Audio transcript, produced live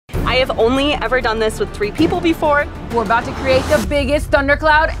I have only ever done this with 3 people before. We're about to create the biggest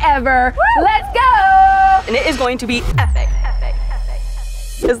thundercloud ever. Woo! Let's go! And it is going to be epic, epic,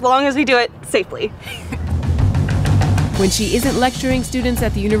 epic. As long as we do it safely. When she isn't lecturing students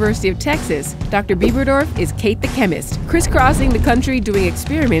at the University of Texas, Dr. Biberdorf is Kate the Chemist, crisscrossing the country doing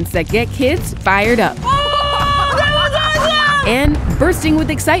experiments that get kids fired up. Oh, that was awesome! And bursting with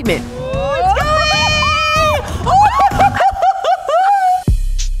excitement.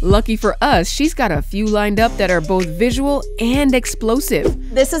 Lucky for us, she's got a few lined up that are both visual and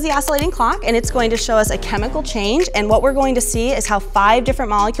explosive. This is the oscillating clock, and it's going to show us a chemical change, and what we're going to see is how 5 different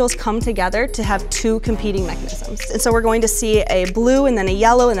molecules come together to have 2 competing mechanisms. And so we're going to see a blue and then a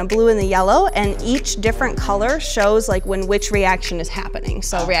yellow and a blue and a yellow, and each different color shows like when which reaction is happening.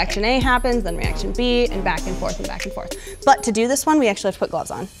 So reaction A happens, then reaction B, and back and forth and back and forth. But to do this one, we actually have to put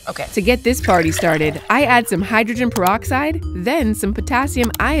gloves on. Okay. To get this party started, I add some hydrogen peroxide, then some potassium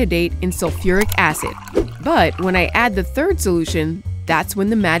iodate in sulfuric acid. But when I add the 3rd solution, that's when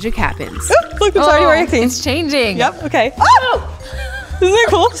the magic happens. Look, it's already reacting. It's changing. Yep, okay. Oh! Isn't that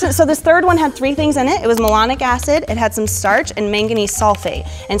cool? So this 3rd one had 3 things in it. It was malonic acid, it had some starch, and manganese sulfate.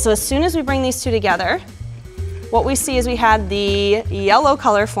 And so as soon as we bring these 2 together, what we see is we had the yellow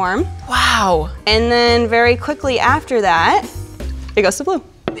color form. Wow. And then very quickly after that, it goes to blue.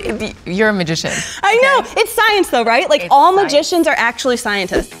 You're a magician. I know, it's science though, right? Like all magicians are actually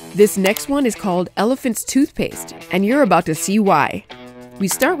scientists. This next one is called elephant's toothpaste, and you're about to see why. We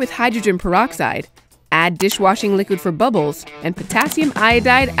start with hydrogen peroxide, add dishwashing liquid for bubbles, and potassium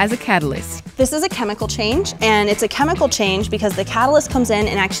iodide as a catalyst. This is a chemical change, and it's a chemical change because the catalyst comes in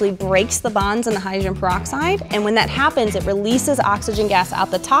and actually breaks the bonds in the hydrogen peroxide, and when that happens, it releases oxygen gas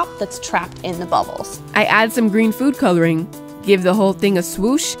out the top that's trapped in the bubbles. I add some green food coloring, give the whole thing a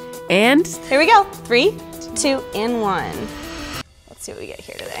swoosh, and here we go. 3, 2, and 1. Let's see what we get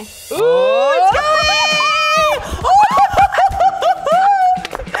here today. Ooh, it's going!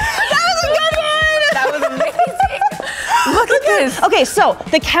 That was a good one! That was amazing. Look at this. Okay, so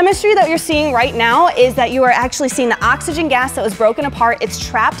the chemistry that you're seeing right now is that you are actually seeing the oxygen gas that was broken apart. It's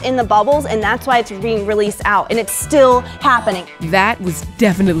trapped in the bubbles, and that's why it's being released out, and it's still happening. That was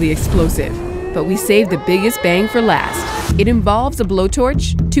definitely explosive, but we saved the biggest bang for last. It involves a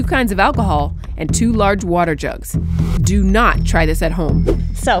blowtorch, 2 kinds of alcohol, and 2 large water jugs. Do not try this at home.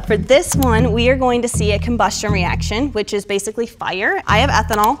 So for this one, we are going to see a combustion reaction, which is basically fire. I have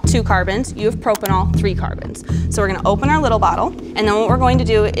ethanol, 2 carbons. You have propanol, 3 carbons. So we're gonna open our little bottle, and then what we're going to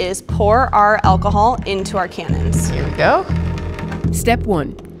do is pour our alcohol into our cannons. Here we go. Step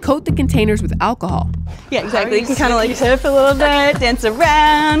 1, coat the containers with alcohol. Yeah, exactly. You can kind of like tip a little bit, dance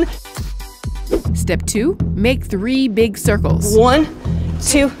around. Step 2, make 3 big circles. 1,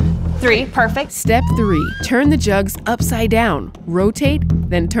 2, 3, perfect. Step 3, turn the jugs upside down. Rotate,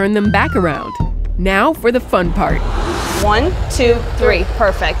 then turn them back around. Now for the fun part. 1, 2, 3,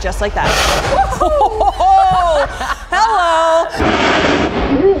 perfect, just like that. Hello.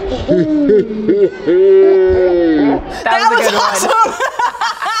 That was a good awesome.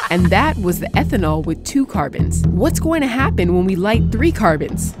 And that was the ethanol with 2 carbons. What's going to happen when we light 3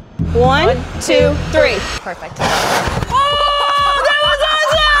 carbons? 1, 2, 3. Perfect. Oh, that was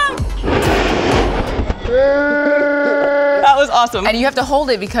awesome! That was awesome. And you have to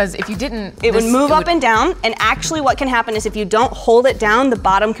hold it because if you didn't, it would move up and down, and actually what can happen is if you don't hold it down, the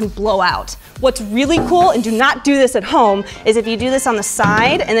bottom can blow out. What's really cool, and do not do this at home, is if you do this on the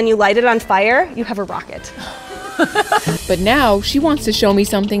side and then you light it on fire, you have a rocket. But now she wants to show me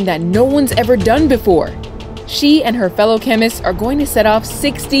something that no one's ever done before. She and her fellow chemists are going to set off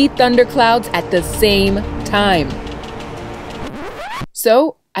 60 thunderclouds at the same time.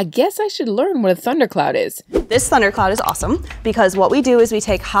 So, I guess I should learn what a thundercloud is. This thundercloud is awesome because what we do is we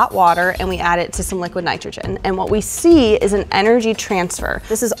take hot water and we add it to some liquid nitrogen, and what we see is an energy transfer.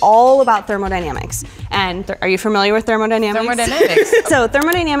 This is all about thermodynamics. And are you familiar with thermodynamics? Thermodynamics. So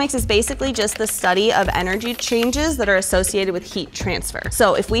thermodynamics is basically just the study of energy changes that are associated with heat transfer.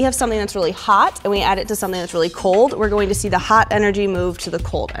 So if we have something that's really hot and we add it to something that's really cold, we're going to see the hot energy move to the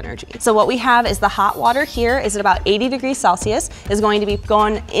cold energy. So what we have is the hot water here is at about 80 degrees Celsius, is going to be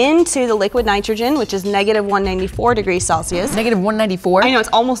going into the liquid nitrogen, which is negative 194 degrees Celsius. Negative 194? I know, it's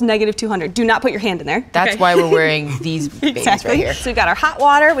almost negative 200. Do not put your hand in there. That's why we're wearing these babies right here. So we've got our hot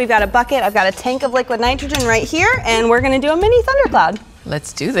water, we've got a bucket, I've got a tank of liquid nitrogen right here, and we're gonna do a mini thundercloud.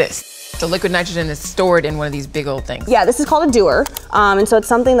 Let's do this. The liquid nitrogen is stored in one of these big old things. Yeah, this is called a dewar, and so it's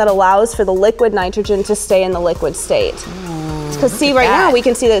something that allows for the liquid nitrogen to stay in the liquid state. Because see, right now we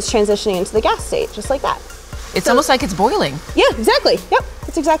can see that it's transitioning into the gas state, just like that. It's almost like it's boiling. Yeah, exactly. Yep,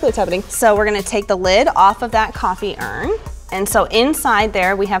 that's exactly what's happening. So we're gonna take the lid off of that coffee urn. And so inside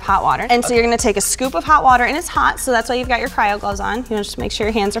there, we have hot water. And so you're gonna take a scoop of hot water, and it's hot, so that's why you've got your cryo gloves on. You know, just make sure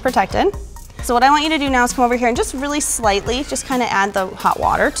your hands are protected. So what I want you to do now is come over here and just really slightly, just kind of add the hot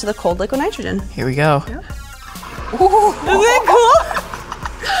water to the cold liquid nitrogen. Here we go. Yep. Ooh, isn't it cool?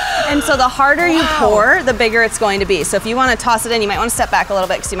 And so the harder you pour, the bigger it's going to be. So if you want to toss it in, you might want to step back a little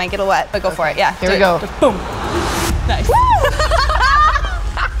bit because you might get a wet, but go for it. Yeah. Here we go. Boom. Nice.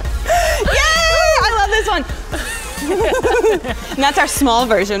 Yay! I love this one. And that's our small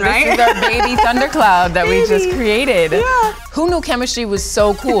version, right? This is our baby thundercloud that we just created. Yeah. Who knew chemistry was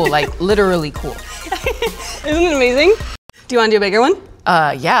so cool, like literally cool? Isn't it amazing? Do you want to do a bigger one?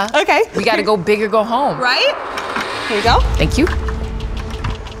 Yeah. Okay. We got to go big or go home. Right? Here you go. Thank you.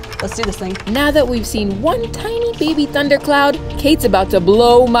 Let's do this thing. Now that we've seen one tiny baby thundercloud, Kate's about to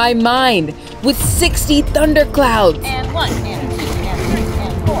blow my mind with 60 thunderclouds. And 1, and 2, and 3,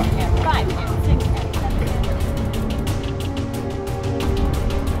 and 4, and 5, and 6, and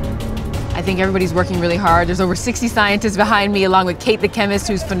 7, I think everybody's working really hard. There's over 60 scientists behind me, along with Kate the Chemist,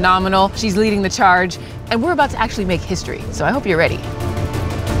 who's phenomenal. She's leading the charge, and we're about to actually make history, so I hope you're ready.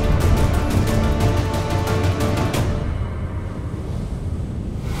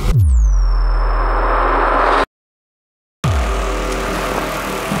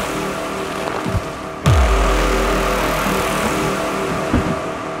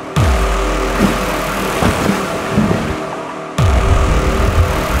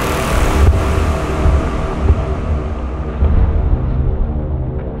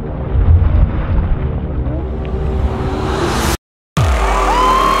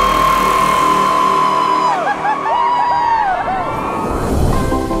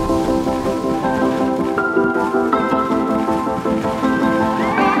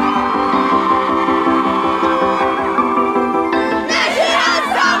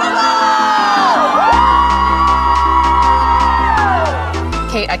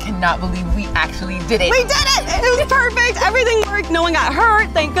 Kate, I cannot believe we actually did it. We did it! It was perfect. Everything worked. No one got hurt.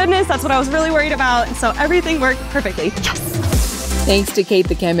 Thank goodness. That's what I was really worried about. So everything worked perfectly. Yes! Thanks to Kate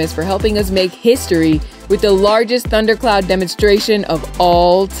the Chemist for helping us make history with the largest thundercloud demonstration of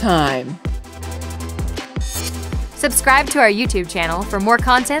all time. Subscribe to our YouTube channel for more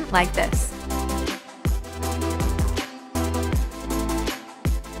content like this.